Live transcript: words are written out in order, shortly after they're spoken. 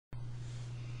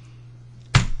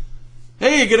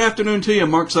Hey, good afternoon to you.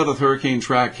 Mark Sutton with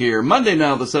HurricaneTrack here. Monday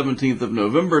now, the 17th of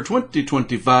November,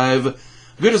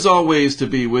 2025. Good as always to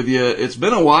be with you. It's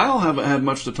been a while. Haven't had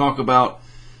much to talk about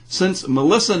since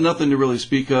Melissa, nothing to really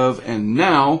speak of. And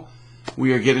now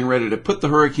we are getting ready to put the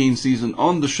hurricane season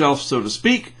on the shelf, so to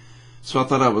speak. So I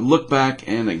thought I would look back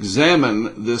and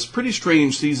examine this pretty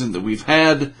strange season that we've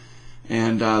had.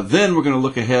 And then we're going to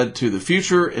look ahead to the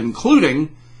future,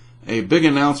 including a big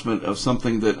announcement of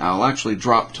something that I'll actually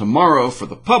drop tomorrow for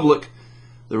the public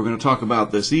that we're going to talk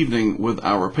about this evening with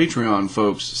our Patreon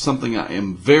folks, something I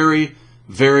am very,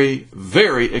 very,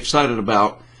 very excited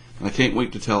about, and I can't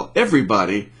wait to tell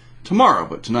everybody tomorrow.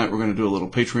 But tonight we're going to do a little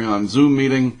Patreon Zoom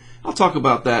meeting. I'll talk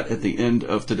about that at the end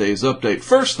of today's update.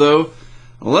 First, though,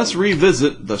 let's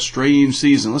revisit the strange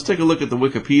season. Let's take a look at the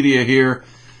Wikipedia here.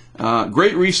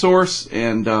 Great resource,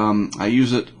 and I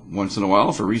use it once in a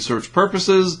while for research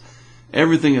purposes.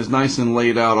 Everything is nice and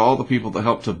laid out. All the people that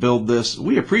helped to build this,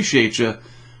 we appreciate you.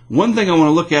 One thing I want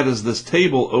to look at is this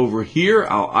table over here.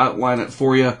 I'll outline it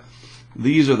for you.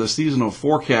 These are the seasonal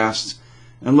forecasts.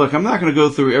 And look, I'm not going to go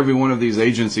through every one of these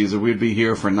agencies, or we'd be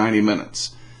here for 90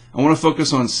 minutes. I want to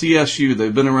focus on CSU.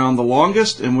 They've been around the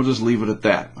longest, and we'll just leave it at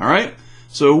that. All right?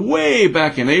 So way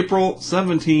back in April,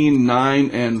 17,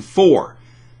 9, and 4.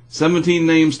 17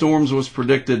 named storms was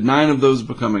predicted, 9 of those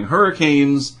becoming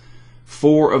hurricanes,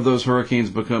 4 of those hurricanes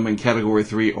becoming Category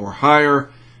 3 or higher.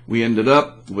 We ended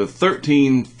up with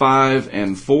 13, 5,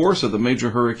 and 4, so the major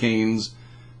hurricanes,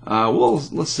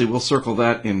 let's see, we'll circle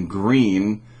that in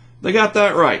green. They got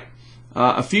that right.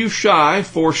 A few shy,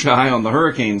 4 shy on the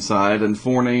hurricane side, and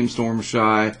 4 named storms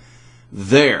shy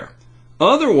there.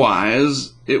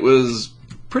 Otherwise, it was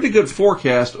pretty good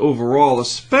forecast overall,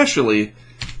 especially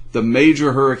the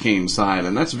major hurricane side.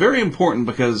 And that's very important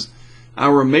because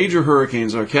our major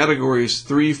hurricanes are categories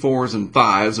 3, 4s, and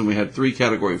 5s, and we had 3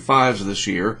 category 5s this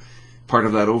year, part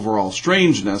of that overall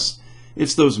strangeness.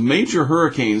 It's those major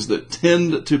hurricanes that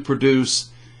tend to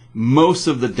produce most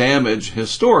of the damage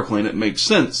historically, and it makes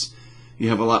sense. You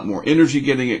have a lot more energy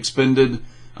getting expended,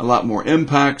 a lot more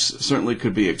impacts certainly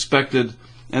could be expected,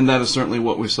 and that is certainly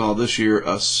what we saw this year,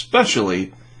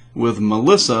 especially with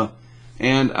Melissa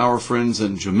and our friends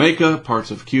in Jamaica, parts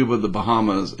of Cuba, the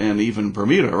Bahamas, and even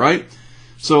Bermuda, right?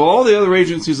 So all the other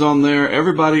agencies on there,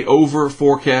 everybody over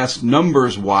forecast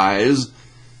numbers-wise,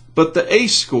 but the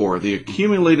ACE score, the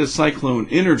accumulated cyclone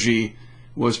energy,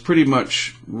 was pretty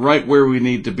much right where we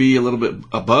need to be, a little bit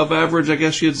above average, I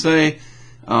guess you'd say.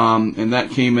 And that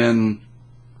came in,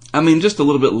 just a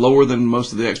little bit lower than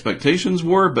most of the expectations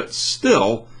were, but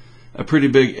still a pretty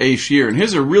big ACE year. And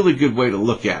here's a really good way to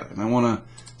look at it. And I want to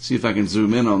see if I can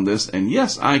zoom in on this. And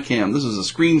yes, I can. This is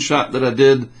a screenshot that I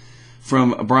did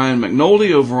from Brian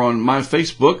McNulty over on my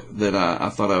Facebook that I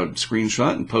thought I would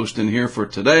screenshot and post in here for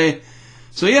today.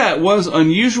 So yeah, it was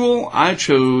unusual. I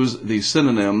chose the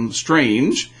synonym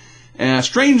strange.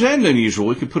 Strange and unusual.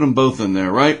 We could put them both in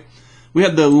there, right? We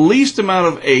had the least amount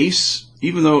of ACE,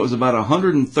 even though it was about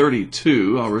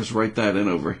 132. I'll just write that in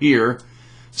over here,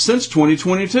 since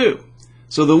 2022.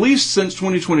 So the least since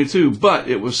 2022, but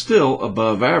it was still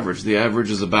above average. The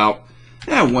average is about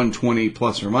 120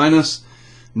 plus or minus.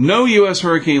 No U.S.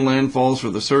 hurricane landfalls for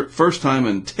the first time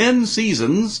in 10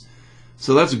 seasons.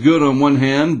 So that's good on one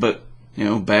hand, but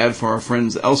bad for our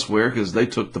friends elsewhere because they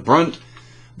took the brunt.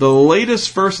 The latest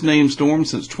first named storm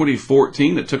since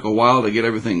 2014. It took a while to get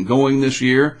everything going this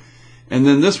year. And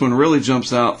then this one really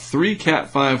jumps out. 3 Cat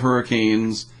 5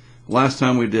 hurricanes. Last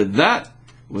time we did that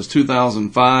was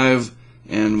 2005.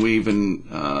 And we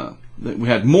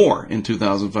had more in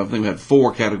 2005. I think we had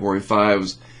 4 Category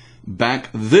 5s back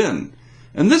then.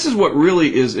 And this is what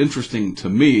really is interesting to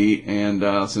me.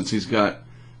 And since he's got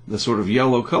the sort of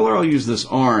yellow color, I'll use this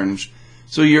orange.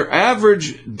 So your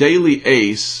average daily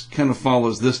ACE kind of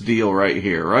follows this deal right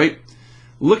here, right?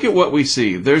 Look at what we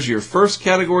see. There's your first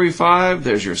Category 5.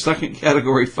 There's your second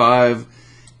Category 5.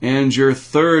 And your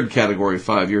third Category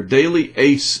 5. Your daily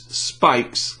ACE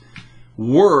spikes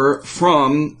were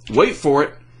from, wait for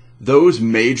it, those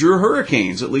major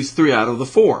hurricanes, at least 3 out of the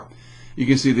 4. You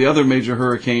can see the other major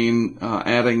hurricane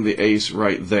adding the ACE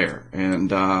right there. And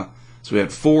so we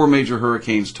had 4 major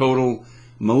hurricanes total,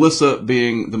 Melissa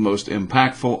being the most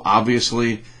impactful,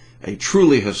 obviously, a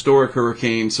truly historic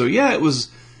hurricane. So yeah, it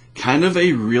was kind of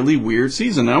a really weird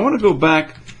season. Now I want to go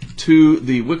back to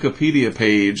the Wikipedia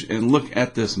page and look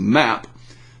at this map.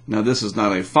 Now, this is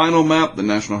not a final map. The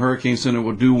National Hurricane Center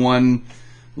will do one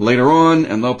later on,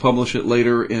 and they'll publish it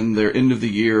later in their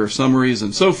end-of-the-year summaries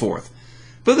and so forth.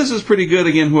 But this is pretty good.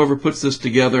 Again, whoever puts this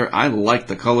together, I like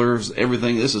the colors,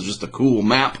 everything. This is just a cool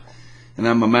map, and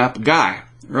I'm a map guy,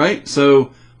 right?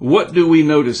 So what do we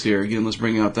notice here? Again, let's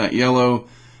bring out that yellow.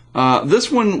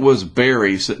 This one was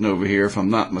Barry sitting over here, if I'm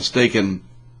not mistaken.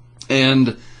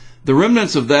 And the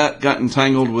remnants of that got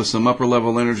entangled with some upper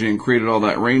level energy and created all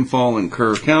that rainfall in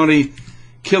Kerr County,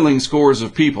 killing scores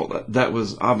of people. That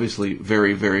was obviously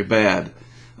very, very bad.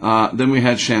 Then we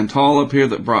had Chantal up here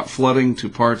that brought flooding to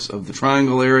parts of the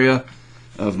Triangle area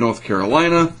of North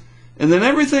Carolina. And then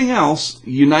everything else,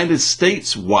 United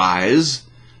States-wise,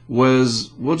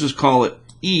 was, we'll just call it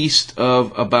east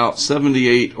of about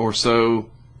 78 or so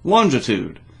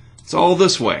longitude. It's all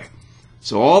this way.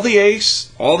 So all the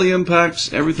ACE, all the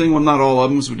impacts, everything, well, not all of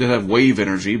them, so we did have wave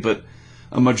energy, but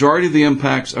a majority of the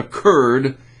impacts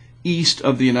occurred east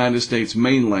of the United States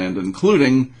mainland,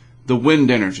 including the wind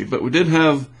energy. But we did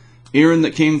have Erin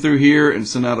that came through here and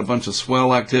sent out a bunch of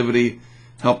swell activity,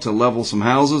 helped to level some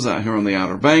houses out here on the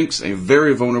Outer Banks, a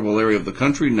very vulnerable area of the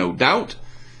country, no doubt.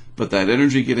 But that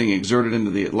energy getting exerted into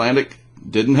the Atlantic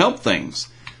didn't help things.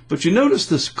 But you notice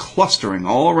this clustering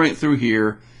all right through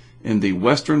here in the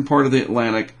western part of the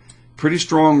Atlantic. Pretty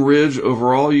strong ridge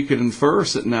overall, you could infer,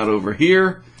 sitting out over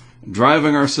here,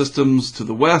 driving our systems to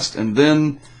the west, and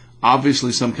then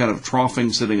obviously some kind of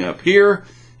troughing sitting up here.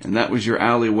 And that was your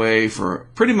alleyway for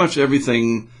pretty much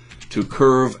everything to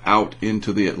curve out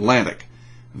into the Atlantic.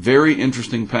 Very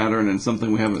interesting pattern and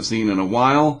something we haven't seen in a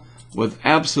while, with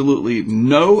absolutely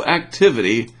no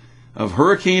activity of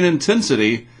hurricane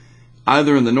intensity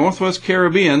either in the Northwest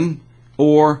Caribbean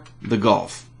or the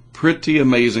Gulf. Pretty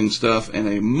amazing stuff and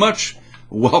a much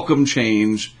welcome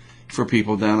change for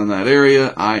people down in that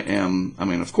area. I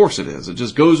mean, of course it is. It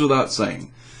just goes without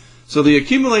saying. So the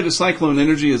accumulated cyclone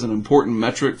energy is an important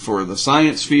metric for the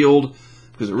science field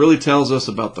because it really tells us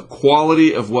about the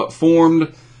quality of what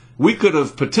formed. We could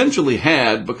have potentially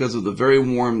had, because of the very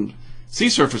warm sea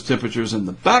surface temperatures in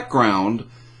the background,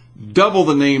 double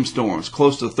the named storms,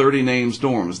 close to 30 named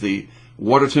storms. The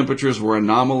water temperatures were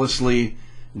anomalously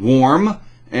warm,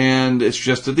 and it's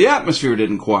just that the atmosphere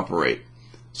didn't cooperate.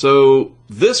 So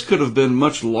this could have been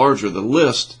much larger, the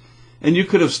list, and you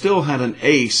could have still had an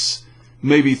ACE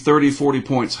maybe 30, 40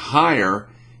 points higher,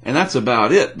 and that's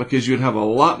about it, because you'd have a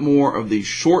lot more of these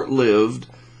short-lived,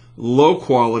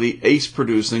 low-quality,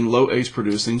 ACE-producing, low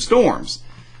ACE-producing storms.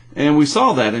 And we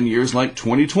saw that in years like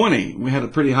 2020. We had a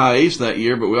pretty high ACE that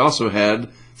year, but we also had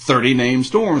 30 named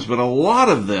storms. But a lot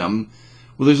of them,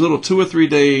 well, there's little 2 or 3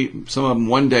 day, some of them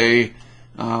 1 day,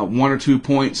 1 or 2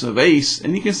 points of ACE.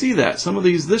 And you can see that. Some of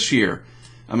these this year,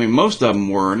 I mean, most of them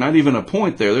were not even a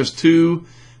point there. There's 2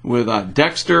 with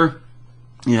Dexter.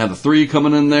 You had a 3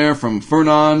 coming in there from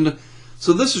Fernand.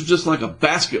 So this is just like a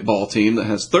basketball team that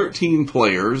has 13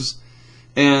 players.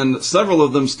 And several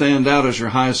of them stand out as your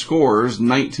high scorers,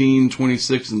 19,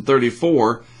 26, and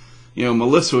 34. You know,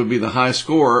 Melissa would be the high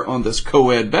scorer on this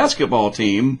co-ed basketball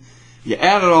team. You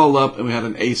add it all up, and we had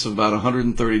an ACE of about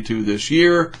 132 this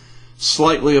year,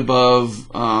 slightly above,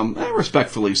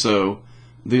 respectfully so,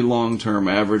 the long-term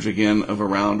average, again, of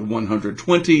around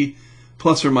 120,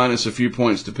 plus or minus a few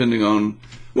points, depending on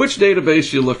which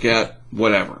database you look at,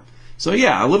 whatever. So,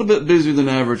 yeah, a little bit busier than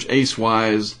average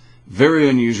ACE-wise. Very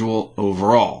unusual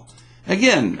overall.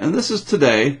 Again, and this is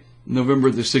today, November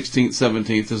the 16th,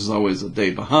 17th. This is always a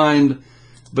day behind,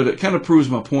 but it kind of proves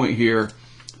my point here.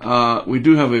 We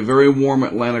do have a very warm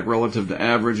Atlantic relative to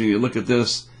average, and you look at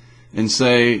this and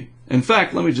say, in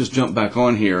fact, let me just jump back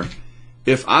on here.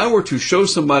 If I were to show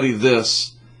somebody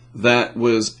this that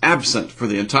was absent for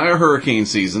the entire hurricane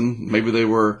season, maybe they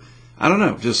were, I don't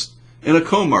know, just in a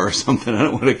coma or something. I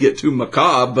don't want to get too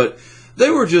macabre, but they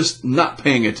were just not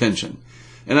paying attention.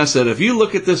 And I said, if you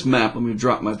look at this map, let me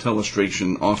drop my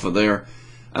telestration off of there.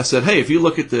 I said, hey, if you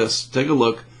look at this, take a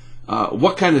look.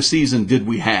 What kind of season did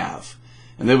we have?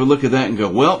 And they would look at that and go,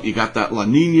 well, you got that La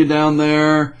Nina down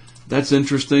there. That's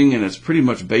interesting, and it's pretty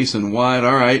much basin-wide.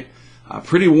 All right.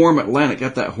 Pretty warm Atlantic,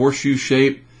 got that horseshoe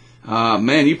shape.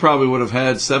 Man, you probably would have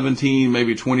had 17,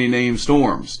 maybe 20 named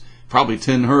storms. Probably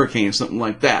 10 hurricanes, something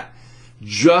like that.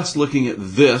 Just looking at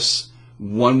this,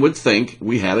 one would think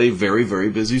we had a very, very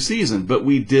busy season, but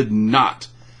we did not.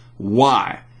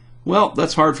 Why? Well,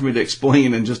 that's hard for me to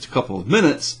explain in just a couple of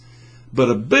minutes,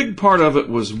 but a big part of it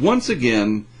was, once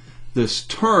again, this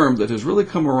term that has really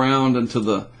come around into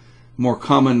the more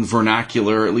common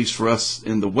vernacular, at least for us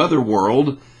in the weather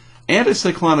world,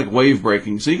 anticyclonic wave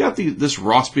breaking. So you got this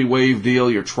Rossby wave deal,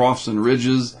 your troughs and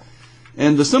ridges,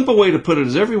 and the simple way to put it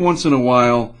is every once in a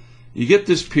while you get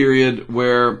this period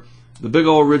where the big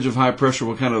old ridge of high pressure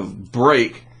will kind of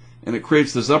break, and it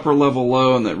creates this upper level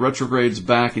low, and that retrogrades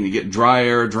back, and you get dry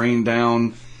air drained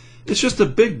down. It's just a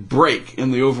big break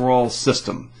in the overall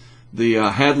system. The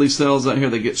Hadley cells out here,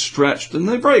 they get stretched, and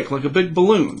they break like a big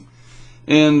balloon.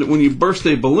 And when you burst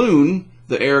a balloon,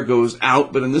 the air goes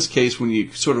out, but in this case, when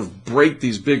you sort of break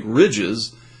these big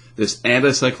ridges, this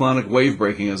anticyclonic wave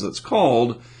breaking as it's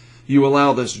called, you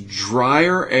allow this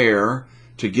drier air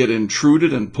to get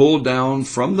intruded and pulled down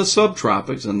from the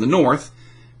subtropics in the north,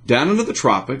 down into the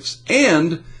tropics,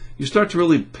 and you start to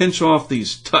really pinch off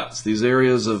these tuts, these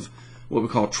areas of what we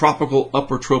call tropical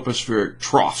upper tropospheric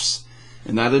troughs.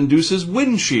 And that induces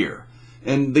wind shear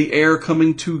and the air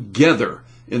coming together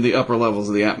in the upper levels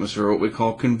of the atmosphere, what we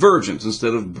call convergence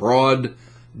instead of broad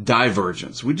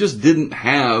divergence. We just didn't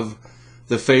have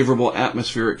the favorable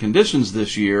atmospheric conditions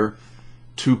this year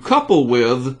to couple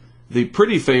with the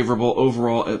pretty favorable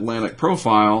overall Atlantic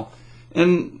profile.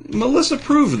 And Melissa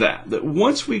proved that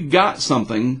once we got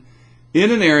something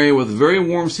in an area with very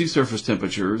warm sea surface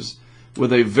temperatures,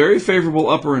 with a very favorable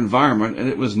upper environment, and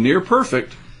it was near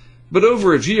perfect, but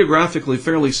over a geographically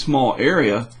fairly small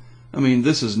area. I mean,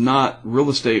 this is not real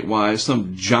estate-wise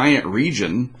some giant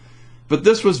region, but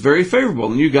this was very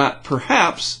favorable. And you got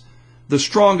perhaps the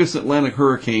strongest Atlantic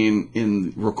hurricane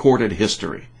in recorded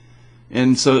history.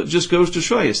 And so it just goes to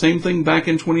show you, same thing back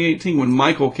in 2018 when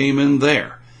Michael came in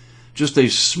there. Just a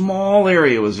small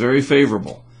area was very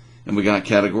favorable. And we got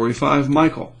Category 5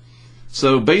 Michael.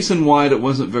 So basin-wide, it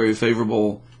wasn't very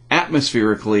favorable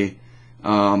atmospherically,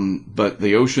 but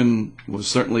the ocean was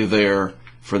certainly there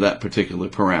for that particular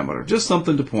parameter. Just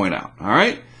something to point out, all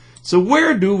right? So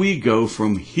where do we go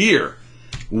from here?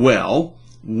 Well,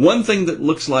 one thing that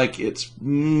looks like it's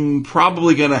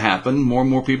probably going to happen, more and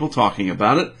more people talking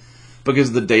about it,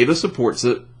 because the data supports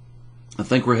it, I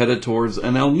think we're headed towards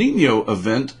an El Nino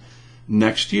event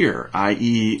next year,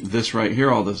 i.e. this right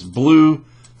here, all this blue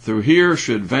through here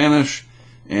should vanish,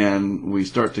 and we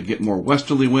start to get more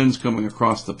westerly winds coming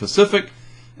across the Pacific,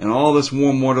 and all this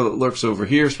warm water that lurks over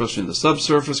here, especially in the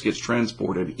subsurface, gets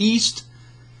transported east,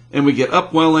 and we get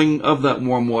upwelling of that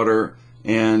warm water,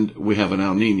 and we have an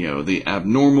El Nino, the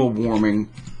abnormal warming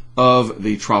of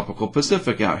the tropical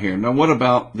Pacific out here. Now, what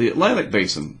about the Atlantic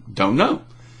basin? Don't know.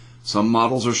 Some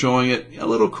models are showing it a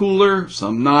little cooler,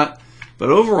 some not, but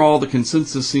overall the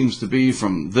consensus seems to be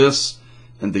from this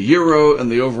and the Euro and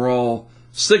the overall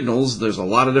signals. There's a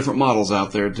lot of different models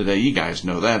out there today. You guys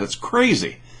know that. It's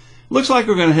crazy. Looks like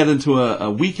we're going to head into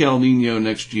a weak El Nino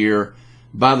next year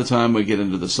by the time we get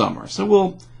into the summer. So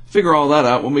we'll figure all that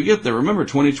out when we get there. Remember,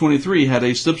 2023 had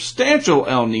a substantial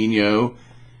El Nino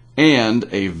and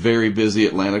a very busy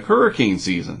Atlantic hurricane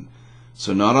season.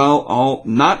 So not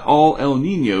all El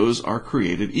Ninos are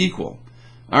created equal.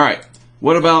 All right.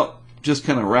 What about just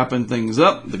kind of wrapping things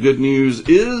up? The good news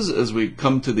is, as we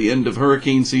come to the end of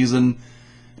hurricane season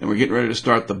and we're getting ready to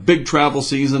start the big travel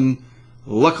season,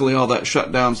 luckily all that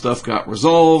shutdown stuff got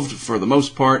resolved for the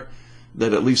most part,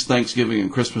 that at least Thanksgiving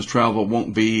and Christmas travel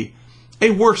won't be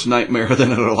a worse nightmare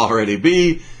than it'll already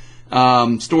be.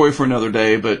 Story for another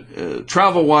day, but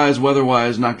travel-wise,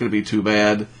 weather-wise, not going to be too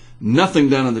bad. Nothing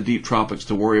down in the deep tropics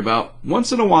to worry about.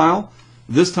 Once in a while,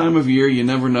 this time of year, you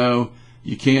never know.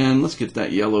 You can, let's get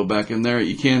that yellow back in there,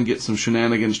 you can get some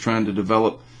shenanigans trying to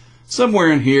develop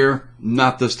somewhere in here.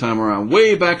 Not this time around.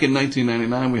 Way back in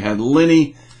 1999, we had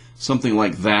Lenny, something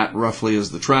like that, roughly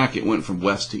as the track. It went from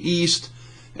west to east,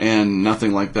 and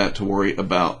nothing like that to worry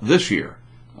about this year.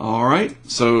 All right,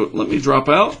 so let me drop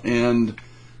out, and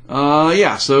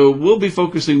so we'll be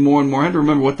focusing more and more. I had to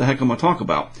remember what the heck I'm going to talk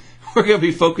about. We're going to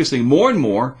be focusing more and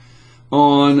more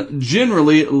on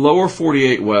generally lower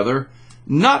 48 weather,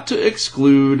 not to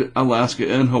exclude Alaska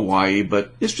and Hawaii,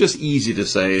 but it's just easy to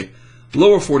say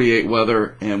lower 48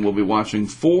 weather, and we'll be watching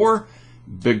for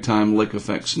big-time lake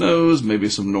effect snows, maybe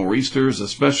some nor'easters,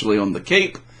 especially on the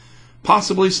Cape,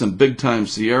 possibly some big-time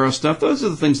Sierra stuff. Those are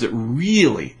the things that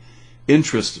really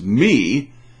interest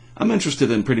me. I'm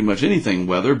interested in pretty much anything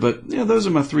weather, but those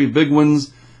are my three big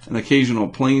ones. An occasional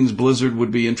plains blizzard would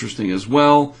be interesting as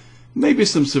well. Maybe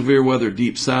some severe weather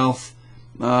deep south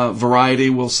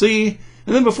variety, we'll see.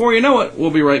 And then before you know it,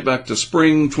 we'll be right back to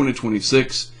spring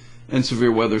 2026 and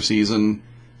severe weather season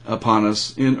upon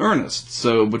us in earnest.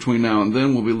 So between now and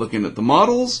then, we'll be looking at the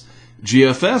models,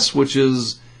 GFS, which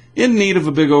is in need of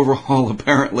a big overhaul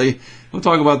apparently. We'll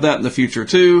talk about that in the future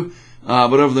too.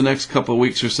 But over the next couple of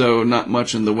weeks or so, not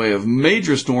much in the way of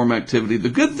major storm activity. The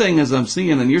good thing is I'm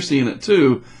seeing, and you're seeing it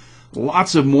too,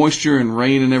 lots of moisture and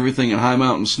rain and everything and high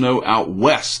mountain snow out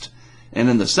west and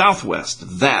in the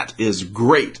southwest. That is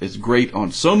great. It's great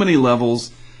on so many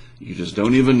levels. You just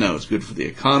don't even know. It's good for the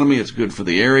economy. It's good for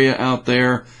the area out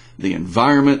there, the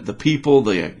environment, the people,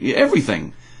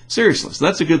 everything. Seriously. So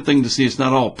that's a good thing to see. It's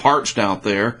not all parched out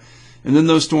there. And then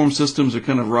those storm systems are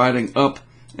kind of riding up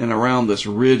and around this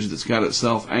ridge that's got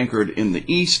itself anchored in the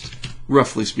east.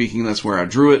 Roughly speaking, that's where I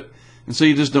drew it. And so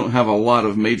you just don't have a lot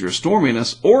of major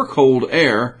storminess or cold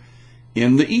air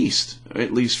in the east,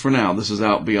 at least for now. This is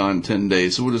out beyond 10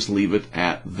 days, so we'll just leave it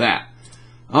at that.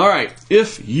 All right,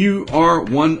 if you are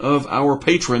one of our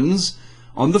patrons,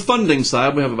 on the funding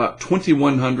side, we have about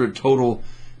 2,100 total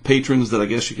patrons that I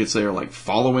guess you could say are like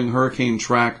following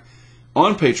HurricaneTrack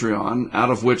on Patreon,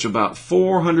 out of which about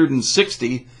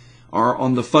 460 are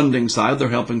on the funding side. They're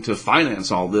helping to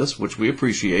finance all this, which we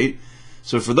appreciate.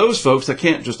 So for those folks, I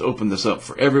can't just open this up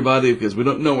for everybody because we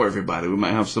don't know everybody. We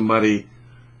might have somebody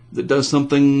that does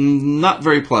something not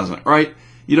very pleasant, right?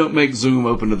 You don't make Zoom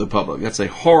open to the public. That's a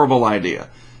horrible idea.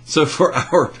 So for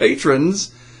our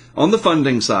patrons on the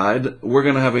funding side, we're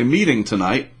going to have a meeting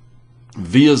tonight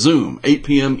via Zoom, 8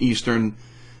 p.m. Eastern,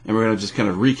 and we're going to just kind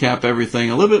of recap everything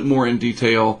a little bit more in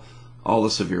detail, all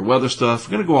the severe weather stuff.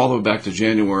 We're going to go all the way back to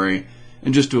January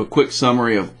and just do a quick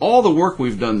summary of all the work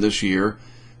we've done this year.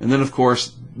 And then, of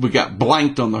course, we got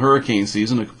blanked on the hurricane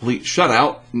season, a complete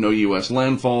shutout, no U.S.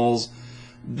 landfalls.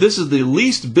 This is the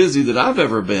least busy that I've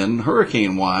ever been,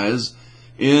 hurricane-wise,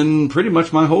 in pretty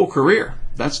much my whole career.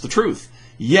 That's the truth.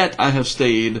 Yet I have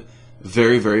stayed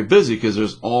very, very busy because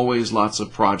there's always lots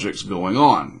of projects going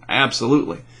on.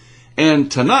 Absolutely.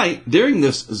 And tonight, during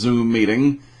this Zoom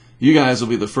meeting, you guys will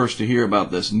be the first to hear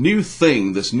about this new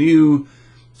thing, this new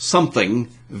something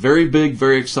very big,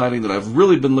 very exciting that I've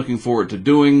really been looking forward to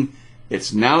doing.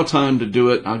 It's now time to do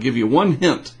it. I'll give you one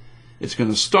hint. It's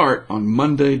going to start on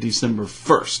Monday, December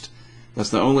 1st. That's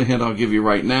the only hint I'll give you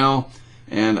right now.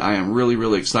 And I am really,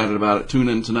 really excited about it. Tune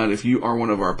in tonight if you are one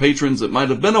of our patrons. It might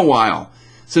have been a while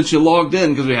since you logged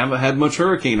in because we haven't had much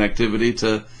hurricane activity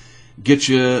to get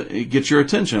your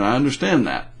attention. I understand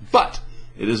that. But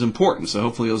it is important. So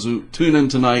hopefully you'll tune in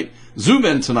tonight, Zoom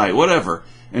in tonight, whatever,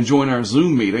 and join our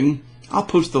Zoom meeting. I'll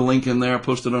post the link in there. I'll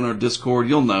post it on our Discord.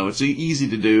 You'll know. It's easy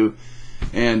to do.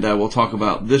 And we'll talk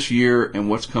about this year and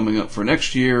what's coming up for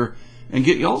next year and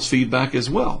get y'all's feedback as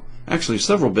well. Actually,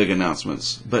 several big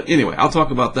announcements. But anyway, I'll talk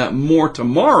about that more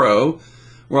tomorrow,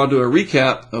 where I'll do a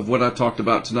recap of what I talked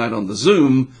about tonight on the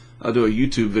Zoom. I'll do a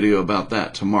YouTube video about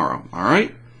that tomorrow. All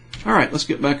right? All right, let's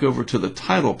get back over to the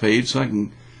title page so I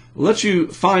can let you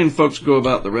fine folks go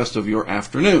about the rest of your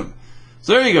afternoon.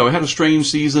 So there you go. We had a strange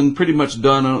season, pretty much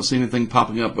done. I don't see anything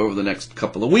popping up over the next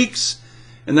couple of weeks.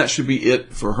 And that should be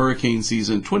it for hurricane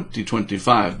season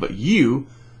 2025. But you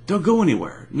don't go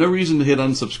anywhere. No reason to hit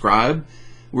unsubscribe.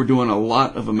 We're doing a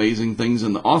lot of amazing things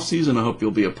in the off season. I hope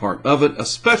you'll be a part of it,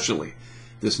 especially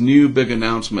this new big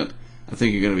announcement. I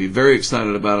think you're going to be very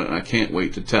excited about it, and I can't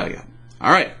wait to tell you.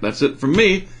 All right, that's it from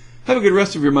me. Have a good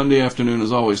rest of your Monday afternoon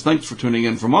as always. Thanks for tuning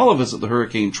in. From all of us at the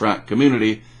HurricaneTrack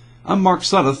community, I'm Mark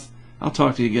Sudduth. I'll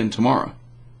talk to you again tomorrow.